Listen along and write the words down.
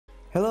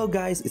Hello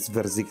guys, it's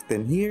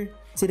Verzikten here.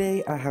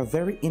 Today I have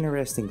very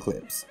interesting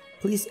clips.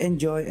 Please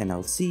enjoy and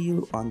I'll see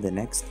you on the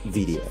next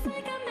video.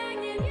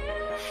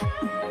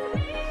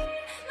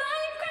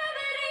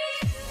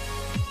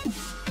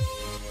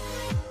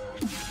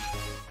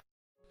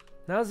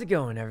 How's it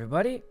going,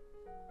 everybody?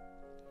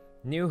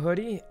 New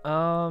hoodie?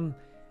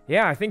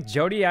 Yeah, I think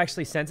Jody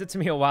actually sent it to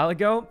me a while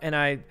ago, and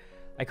I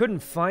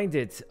couldn't find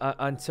it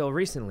until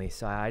recently,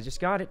 so I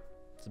just got it.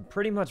 It's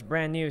pretty much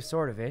brand new,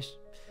 sort of ish.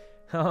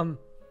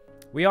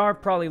 We are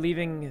probably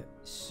leaving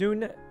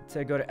soon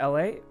to go to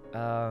LA.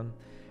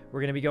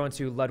 We're gonna be going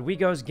to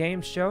Ludwig's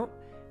game show,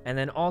 and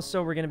then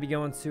also we're gonna be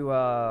going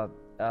to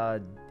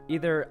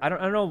either I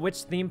don't know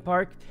which theme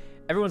park.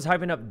 Everyone's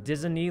hyping up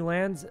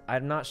Disneyland.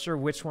 I'm not sure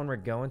which one we're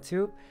going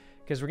to,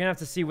 because we're gonna have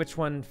to see which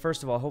one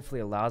first of all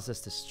hopefully allows us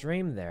to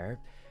stream there.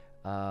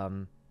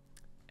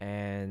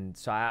 And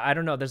so I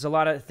don't know. There's a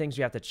lot of things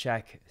we have to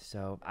check,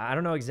 so I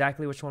don't know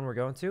exactly which one we're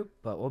going to,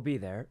 but we'll be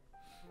there.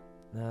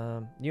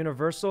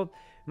 Universal.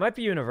 Might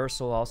be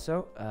Universal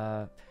also.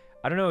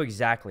 I don't know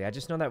exactly. I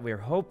just know that we're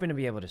hoping to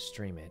be able to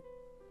stream it.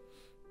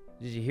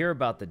 Did you hear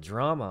about the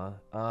drama?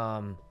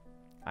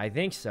 I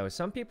think so.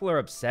 Some people are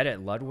upset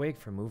at Ludwig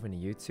for moving to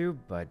YouTube,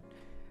 but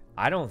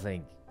I don't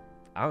think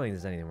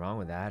there's anything wrong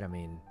with that. I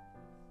mean,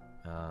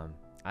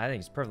 I think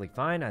it's perfectly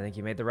fine. I think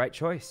he made the right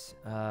choice.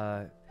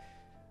 I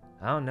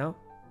don't know.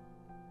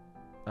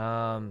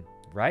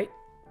 Right?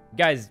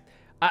 Guys,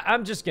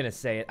 I'm just gonna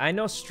say it. I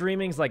know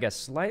streaming's like a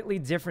slightly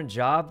different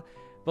job,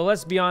 but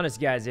let's be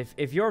honest, guys.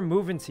 If you're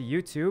moving to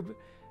YouTube,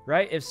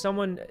 right? If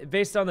someone,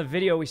 based on the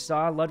video we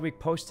saw, Ludwig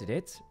posted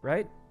it,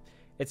 right?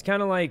 It's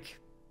kind of like,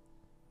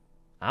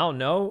 I don't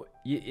know.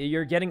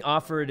 You're getting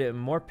offered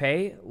more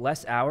pay,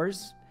 less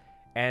hours,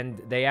 and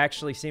they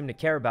actually seem to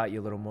care about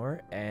you a little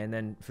more. And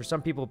then for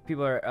some people,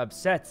 people are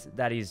upset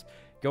that he's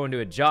going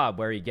to a job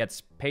where he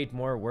gets paid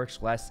more, works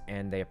less,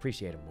 and they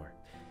appreciate him more.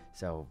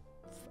 So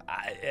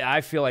I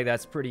feel like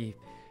that's pretty...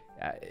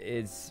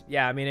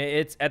 yeah, I mean,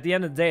 it's at the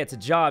end of the day, it's a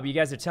job. You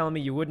guys are telling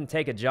me you wouldn't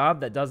take a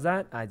job that does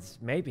that?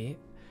 Maybe.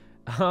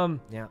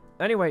 Yeah.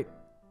 Anyway,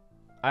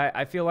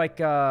 I feel like,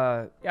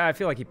 yeah, I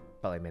feel like he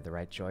probably made the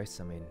right choice.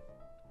 I mean,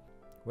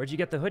 where'd you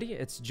get the hoodie?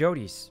 It's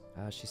Jody's.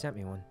 She sent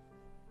me one.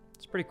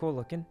 It's pretty cool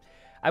looking.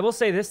 I will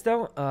say this,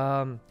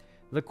 though.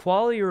 The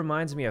quality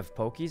reminds me of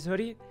Pokey's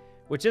hoodie,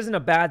 which isn't a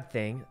bad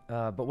thing.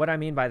 But what I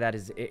mean by that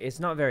is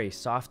it's not very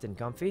soft and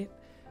comfy,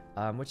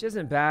 which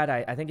isn't bad.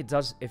 I think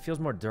it feels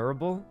more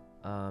durable.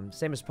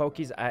 Same as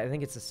Pokey's. I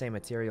think it's the same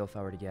material if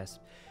I were to guess.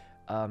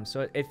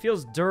 So it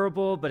feels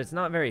durable, but it's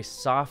not very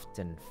soft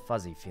and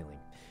fuzzy feeling,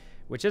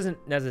 which isn't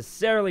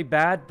necessarily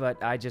bad,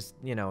 but I just,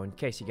 you know, in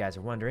case you guys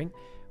are wondering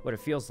what it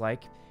feels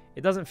like,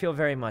 it doesn't feel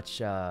very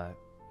much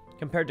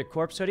compared to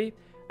Corpse hoodie.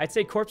 I'd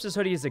say Corpse's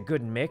hoodie is a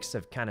good mix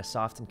of kind of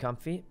soft and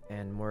comfy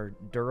and more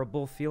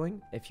durable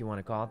feeling, if you want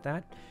to call it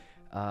that.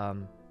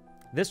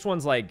 This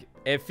one's like,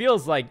 it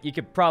feels like you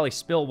could probably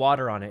spill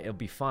water on it. It'll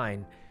be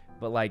fine.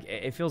 But like,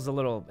 it feels a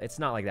little, it's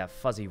not like that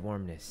fuzzy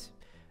warmness.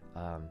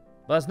 But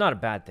that's not a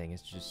bad thing.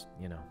 It's just,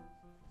 you know,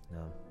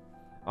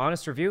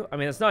 honest review. I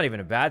mean, it's not even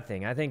a bad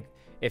thing. I think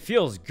it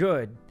feels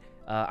good.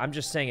 I'm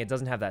just saying it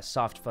doesn't have that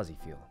soft, fuzzy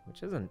feel,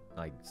 which isn't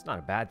like, it's not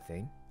a bad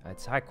thing.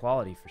 It's high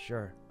quality for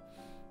sure.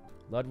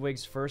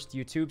 Ludwig's first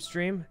YouTube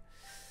stream.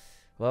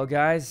 Well,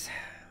 guys,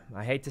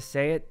 I hate to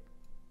say it.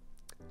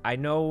 I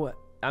know,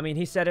 I mean,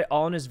 he said it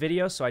all in his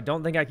video, so I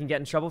don't think I can get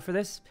in trouble for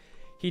this.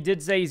 He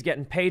did say he's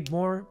getting paid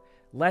more,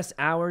 less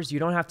hours. You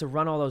don't have to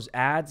run all those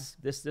ads.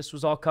 This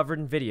was all covered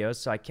in videos,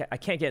 so I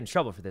can't get in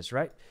trouble for this,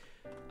 right?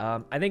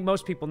 I think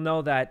most people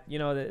know that, you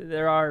know,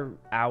 there are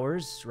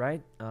hours,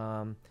 right?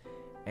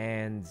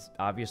 And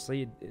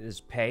obviously there's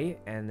pay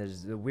and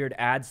there's the weird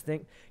ads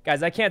thing.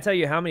 Guys, I can't tell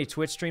you how many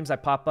Twitch streams I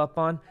pop up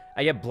on.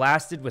 I get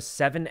blasted with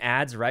 7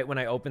 ads right when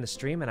I open the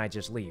stream and I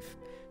just leave.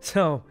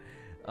 So,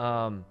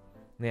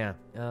 yeah,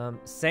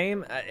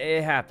 same.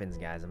 It happens,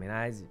 guys. I mean,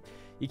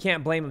 you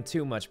can't blame them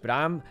too much, but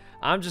I'm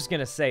just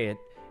gonna say it.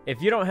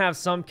 If you don't have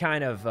some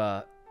kind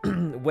of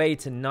way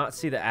to not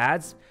see the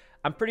ads,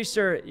 I'm pretty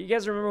sure you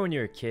guys remember when you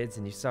were kids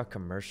and you saw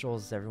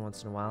commercials every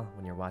once in a while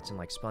when you're watching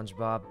like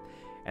SpongeBob,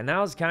 and that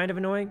was kind of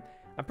annoying.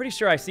 I'm pretty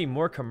sure I see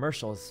more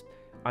commercials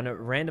on a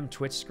random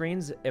Twitch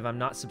screens if I'm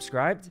not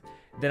subscribed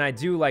than I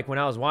do like when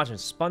I was watching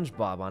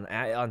SpongeBob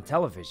on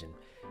television.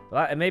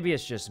 Well, maybe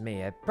it's just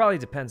me. It probably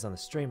depends on the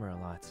streamer a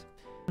lot.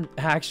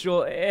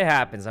 It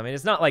happens. I mean,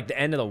 it's not like the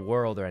end of the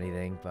world or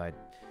anything, but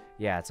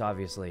yeah, it's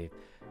obviously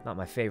not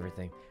my favorite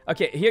thing.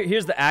 Okay,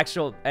 here's the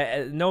actual,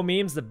 no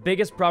memes. The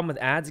biggest problem with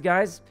ads,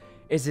 guys,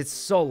 is it's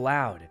so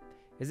loud.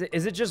 Is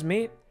it just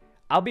me?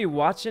 I'll be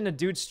watching a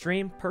dude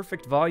stream,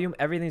 perfect volume,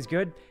 everything's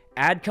good.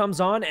 Ad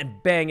comes on and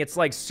bang, it's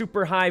like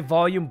super high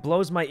volume,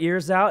 blows my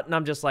ears out, and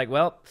I'm just like,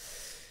 well,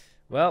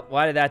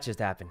 why did that just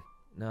happen?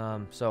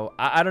 So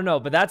I don't know,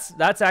 but that's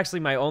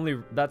actually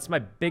that's my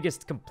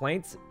biggest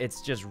complaint.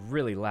 It's just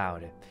really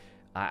loud.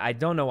 I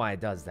don't know why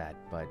it does that,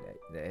 but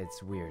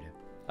it's weird.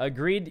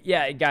 Agreed.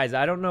 Yeah, guys,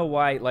 I don't know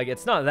why, like,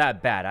 it's not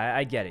that bad.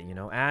 I get it, you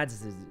know,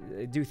 ads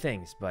do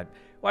things, but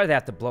why do they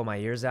have to blow my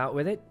ears out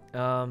with it?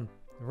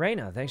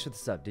 Reina, thanks for the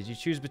sub. Did you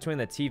choose between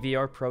the TV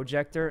or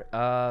projector?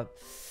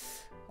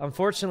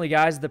 Unfortunately,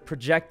 guys, the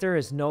projector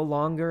is no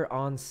longer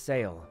on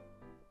sale.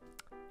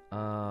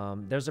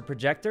 There's a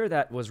projector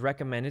that was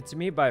recommended to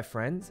me by a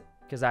friend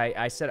because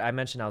I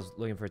mentioned I was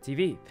looking for a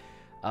TV.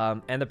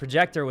 And the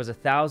projector was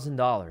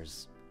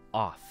 $1,000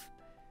 off,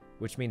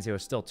 which means it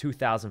was still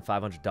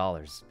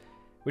 $2,500,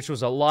 which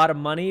was a lot of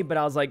money. But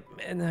I was like,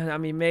 man, I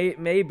mean,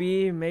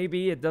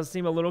 maybe it does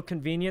seem a little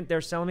convenient.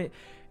 They're selling it,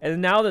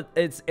 and now that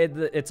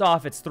it's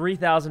off, it's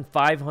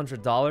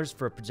 $3,500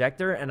 for a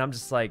projector, and I'm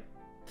just like,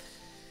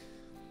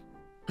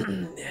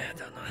 yeah,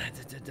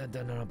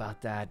 don't know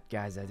about that,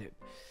 guys. I do,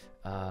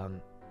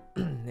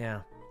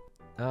 yeah.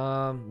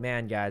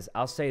 Man, guys,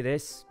 I'll say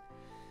this.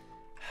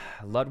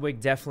 Ludwig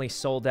definitely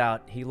sold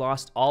out. He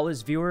lost all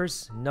his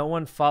viewers. No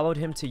one followed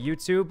him to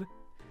YouTube,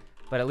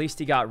 but at least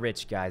he got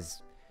rich,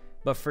 guys.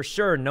 But for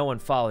sure, no one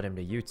followed him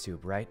to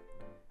YouTube, right?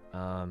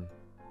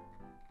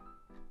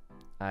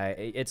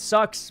 It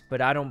sucks,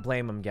 but I don't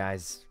blame him,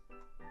 guys.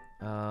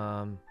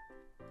 But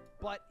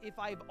if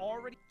I've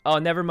already... Oh,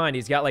 never mind.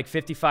 He's got like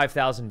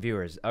 55,000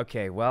 viewers.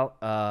 Okay, well,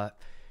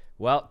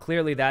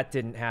 clearly that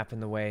didn't happen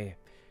the way...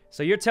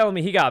 So you're telling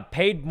me he got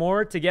paid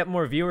more to get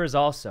more viewers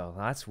also?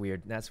 Well, that's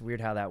weird. That's weird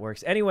how that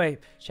works. Anyway,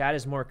 chat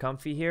is more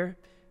comfy here.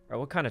 Or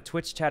what kind of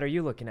Twitch chat are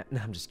you looking at?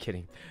 No, I'm just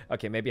kidding.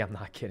 Okay, maybe I'm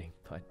not kidding.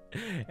 But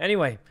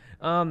anyway,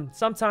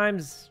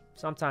 sometimes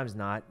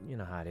not. You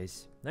know how it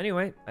is.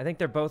 Anyway, I think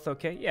they're both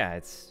okay. Yeah,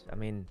 I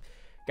mean,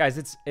 guys,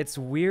 it's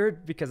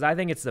weird because I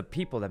think it's the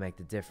people that make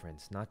the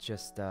difference, not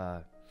just, you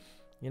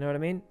know what I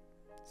mean?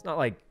 It's not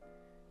like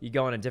you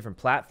go on a different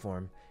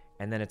platform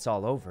and then it's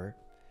all over.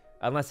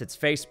 Unless it's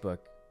Facebook.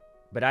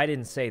 But I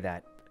didn't say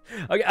that.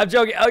 Okay, I'm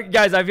joking. Oh,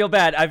 guys, I feel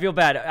bad. I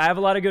have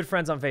a lot of good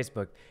friends on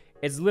Facebook.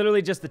 It's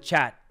literally just the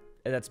chat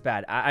that's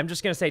bad. I'm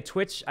just going to say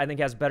Twitch, I think,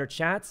 has better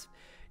chats.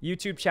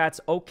 YouTube chat's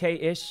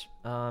okay-ish.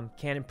 Can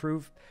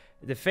improve.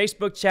 The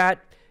Facebook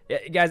chat,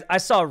 guys, I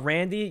saw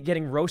Randy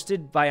getting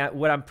roasted by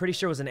what I'm pretty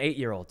sure was an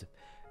 8-year-old.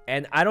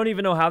 And I don't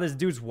even know how this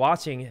dude's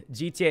watching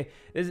GTA.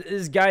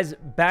 This guy's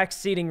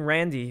backseating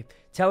Randy,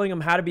 telling him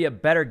how to be a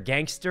better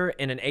gangster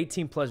in an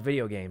 18-plus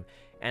video game.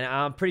 And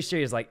I'm pretty sure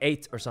he's like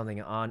 8 or something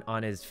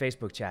on his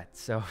Facebook chat.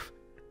 So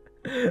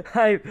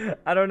I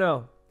don't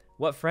know.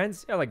 What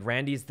friends? Yeah, like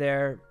Randy's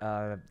there.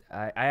 I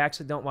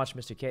actually don't watch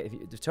Mr. K.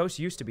 The Toast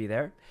used to be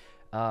there.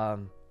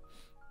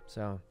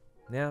 So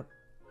yeah.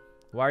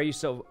 Why are you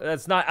so?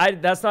 That's not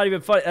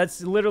even funny.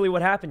 That's literally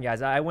what happened,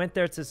 guys. I went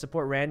there to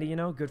support Randy. You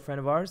know, good friend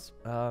of ours.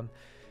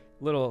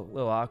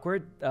 Little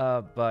awkward.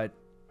 But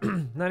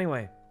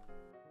anyway.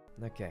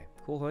 Okay.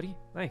 Cool hoodie.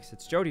 Nice.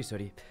 It's Jody's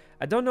hoodie.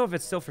 I don't know if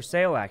it's still for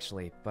sale,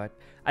 actually, but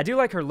I do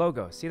like her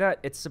logo. See that?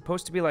 It's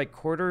supposed to be like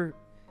quarter...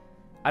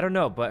 I don't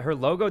know, but her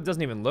logo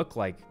doesn't even look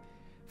like...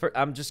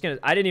 I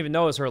didn't even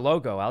know it was her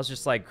logo. I was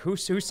just like, who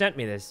sent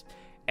me this?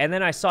 And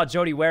then I saw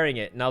Jody wearing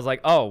it, and I was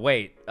like, oh,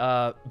 wait.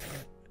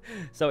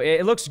 So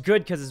it looks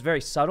good because it's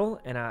very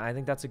subtle, and I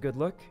think that's a good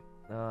look.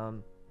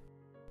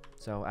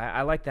 So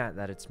I like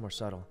that it's more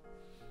subtle.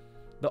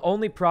 The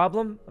only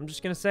problem, I'm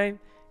just going to say,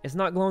 it's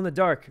not glow in the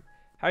dark.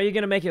 How are you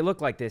going to make it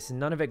look like this and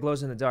none of it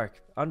glows in the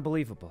dark?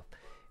 Unbelievable.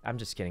 I'm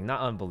just kidding.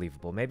 Not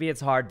unbelievable. Maybe it's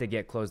hard to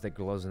get clothes that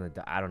glows in the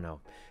dark. I don't know.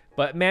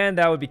 But, man,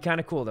 that would be kind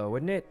of cool, though,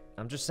 wouldn't it?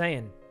 I'm just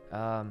saying.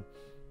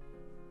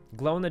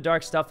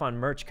 Glow-in-the-dark stuff on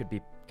merch could be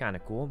kind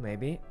of cool,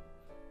 maybe.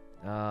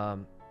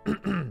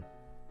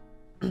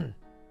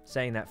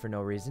 Saying that for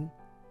no reason.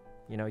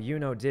 You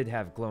know, did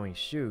have glowing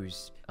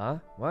shoes. Huh?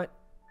 What?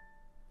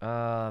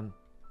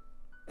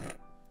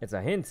 It's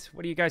a hint.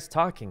 What are you guys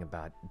talking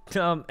about?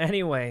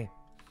 Anyway...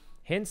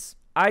 Hints,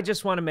 I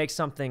just want to make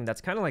something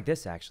that's kind of like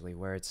this, actually,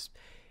 where it's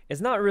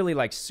not really,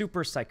 like,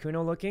 super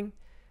Sykkuno looking,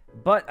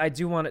 but I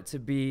do want it to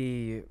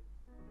be,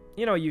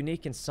 you know,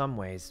 unique in some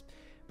ways.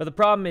 But the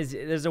problem is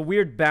there's a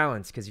weird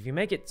balance, because if you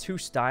make it too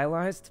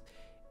stylized,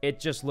 it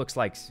just looks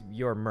like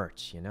your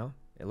merch, you know?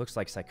 It looks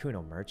like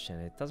Sykkuno merch,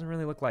 and it doesn't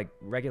really look like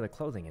regular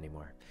clothing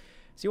anymore.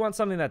 So you want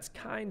something that's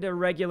kind of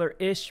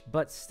regular-ish,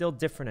 but still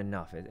different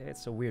enough.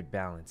 It's a weird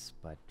balance,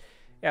 but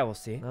yeah, we'll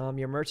see.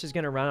 Your merch is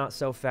going to run out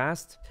so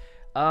fast.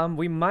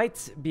 We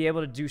might be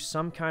able to do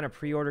some kind of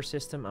pre-order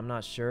system. I'm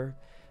not sure.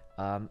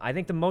 I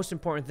think the most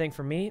important thing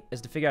for me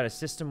is to figure out a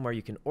system where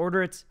you can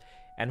order it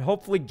and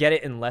hopefully get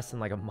it in less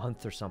than like a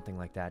month or something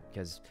like that.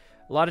 Because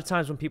a lot of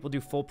times when people do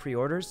full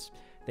pre-orders,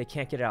 they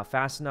can't get it out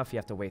fast enough. You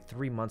have to wait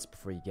 3 months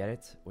before you get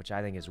it, which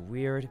I think is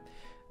weird.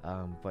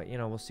 But, you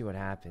know, we'll see what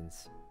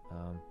happens.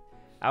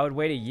 I would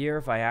wait a year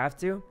if I have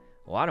to.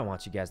 Well, I don't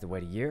want you guys to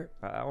wait a year.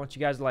 I want you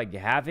guys to, like,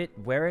 have it,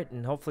 wear it,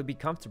 and hopefully be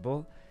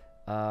comfortable.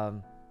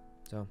 So...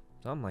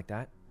 something like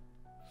that.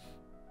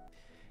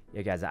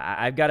 Yeah, guys,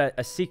 I've got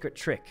a secret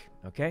trick,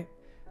 okay?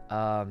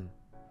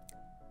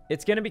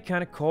 It's going to be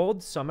kind of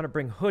cold, so I'm going to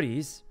bring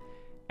hoodies.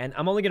 And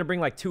I'm only going to bring,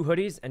 like, 2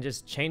 hoodies and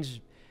just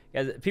change...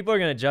 Guys, people are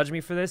going to judge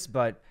me for this,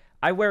 but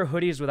I wear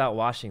hoodies without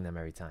washing them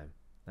every time.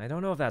 I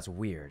don't know if that's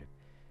weird.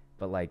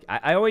 But, like,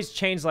 I always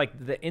change,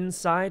 like, the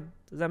inside.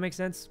 Does that make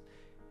sense?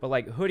 But,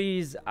 like,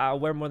 hoodies, I'll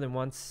wear more than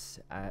once.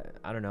 I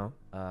don't know.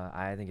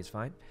 I think it's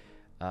fine.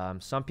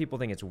 Some people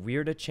think it's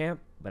weird to champ,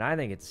 but I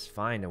think it's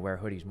fine to wear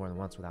hoodies more than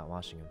once without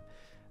washing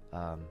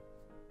them.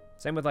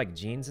 Same with like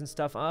jeans and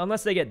stuff.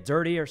 Unless they get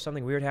dirty or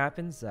something weird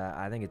happens,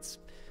 I think it's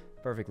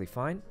perfectly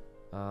fine.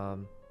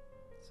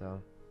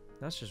 So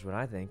that's just what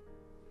I think.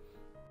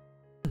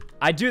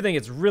 I do think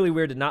it's really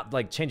weird to not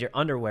like change your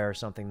underwear or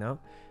something though.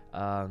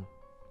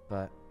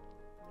 But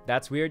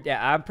that's weird.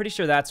 Yeah, I'm pretty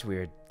sure that's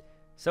weird.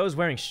 So is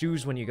wearing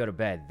shoes when you go to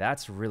bed.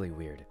 That's really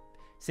weird.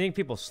 Seeing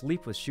people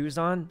sleep with shoes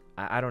on,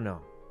 I don't know.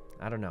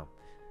 I don't know.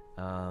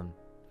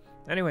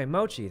 Anyway,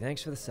 Mochi,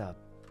 thanks for the sub.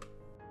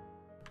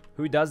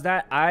 Who does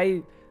that?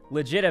 I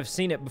legit have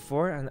seen it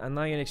before. I'm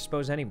not gonna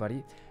expose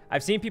anybody.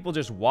 I've seen people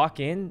just walk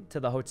in to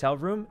the hotel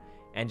room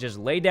and just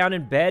lay down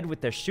in bed with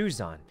their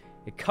shoes on.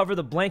 They cover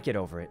the blanket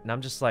over it. And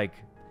I'm just like,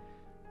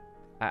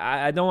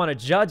 I don't want to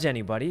judge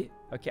anybody.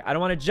 Okay, I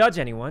don't want to judge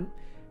anyone.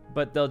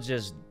 But they'll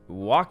just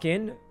walk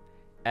in,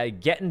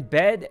 get in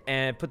bed,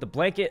 and put the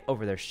blanket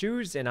over their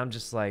shoes. And I'm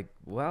just like,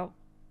 well,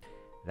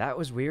 that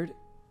was weird.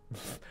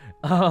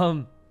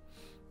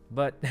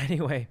 But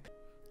anyway,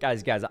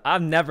 guys,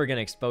 I'm never going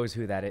to expose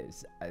who that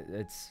is.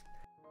 It's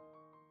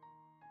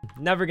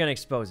never going to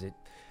expose it.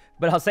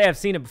 But I'll say I've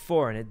seen it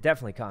before, and it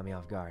definitely caught me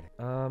off guard.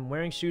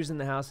 Wearing shoes in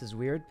the house is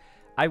weird.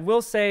 I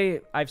will say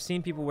I've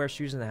seen people wear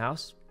shoes in the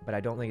house, but I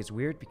don't think it's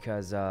weird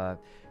because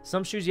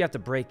some shoes you have to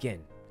break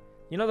in.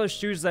 You know those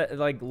shoes that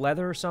like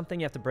leather or something,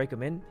 you have to break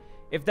them in?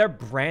 If they're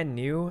brand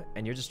new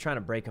and you're just trying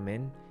to break them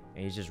in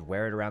and you just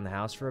wear it around the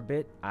house for a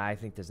bit, I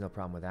think there's no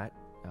problem with that.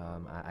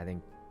 I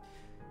think,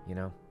 you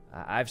know,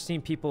 I've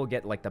seen people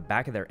get like the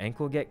back of their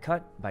ankle get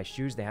cut by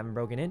shoes they haven't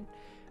broken in.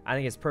 I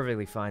think it's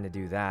perfectly fine to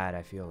do that,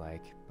 I feel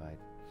like, but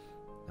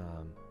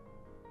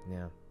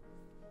yeah.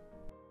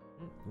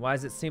 Why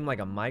does it seem like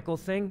a Michael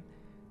thing?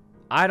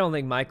 I don't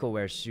think Michael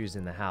wears shoes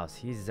in the house.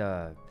 He's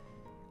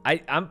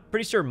I'm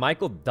pretty sure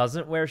Michael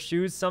doesn't wear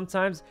shoes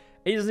sometimes.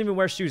 He doesn't even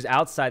wear shoes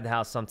outside the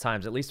house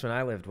sometimes, at least when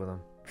I lived with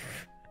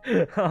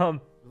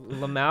him.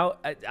 Lamau,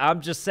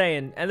 I'm just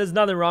saying, and there's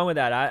nothing wrong with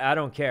that. I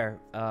don't care.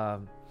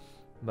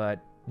 But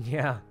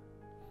yeah.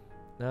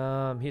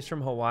 He's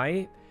from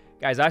Hawaii.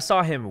 Guys, I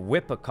saw him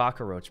whip a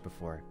cockroach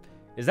before.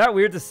 Is that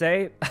weird to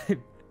say?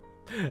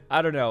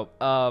 I don't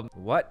know.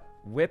 What?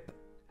 Whip?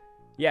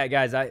 Yeah,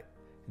 guys,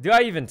 do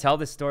I even tell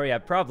this story? I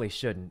probably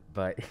shouldn't,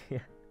 but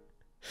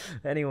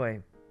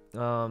anyway.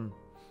 All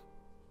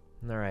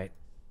right.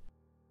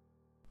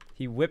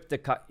 He whipped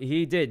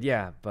he did,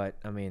 yeah, but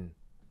I mean,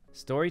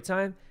 story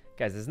time?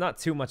 Guys, there's not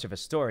too much of a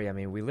story. I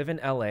mean, we live in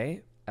LA.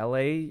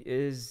 LA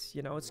is,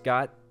 you know, it's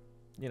got,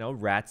 you know,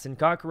 rats and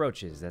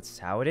cockroaches. That's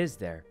how it is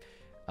there.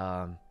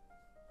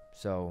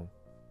 So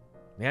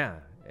yeah,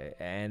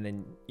 and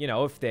then, you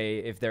know, if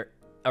they're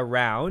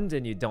around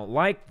and you don't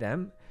like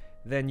them,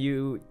 then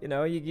you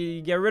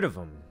get rid of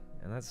them,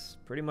 and that's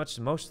pretty much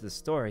most of the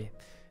story.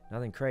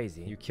 Nothing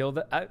crazy. You kill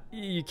the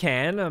you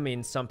can. I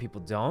mean, some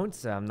people don't.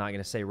 I'm not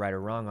gonna say right or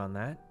wrong on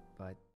that, but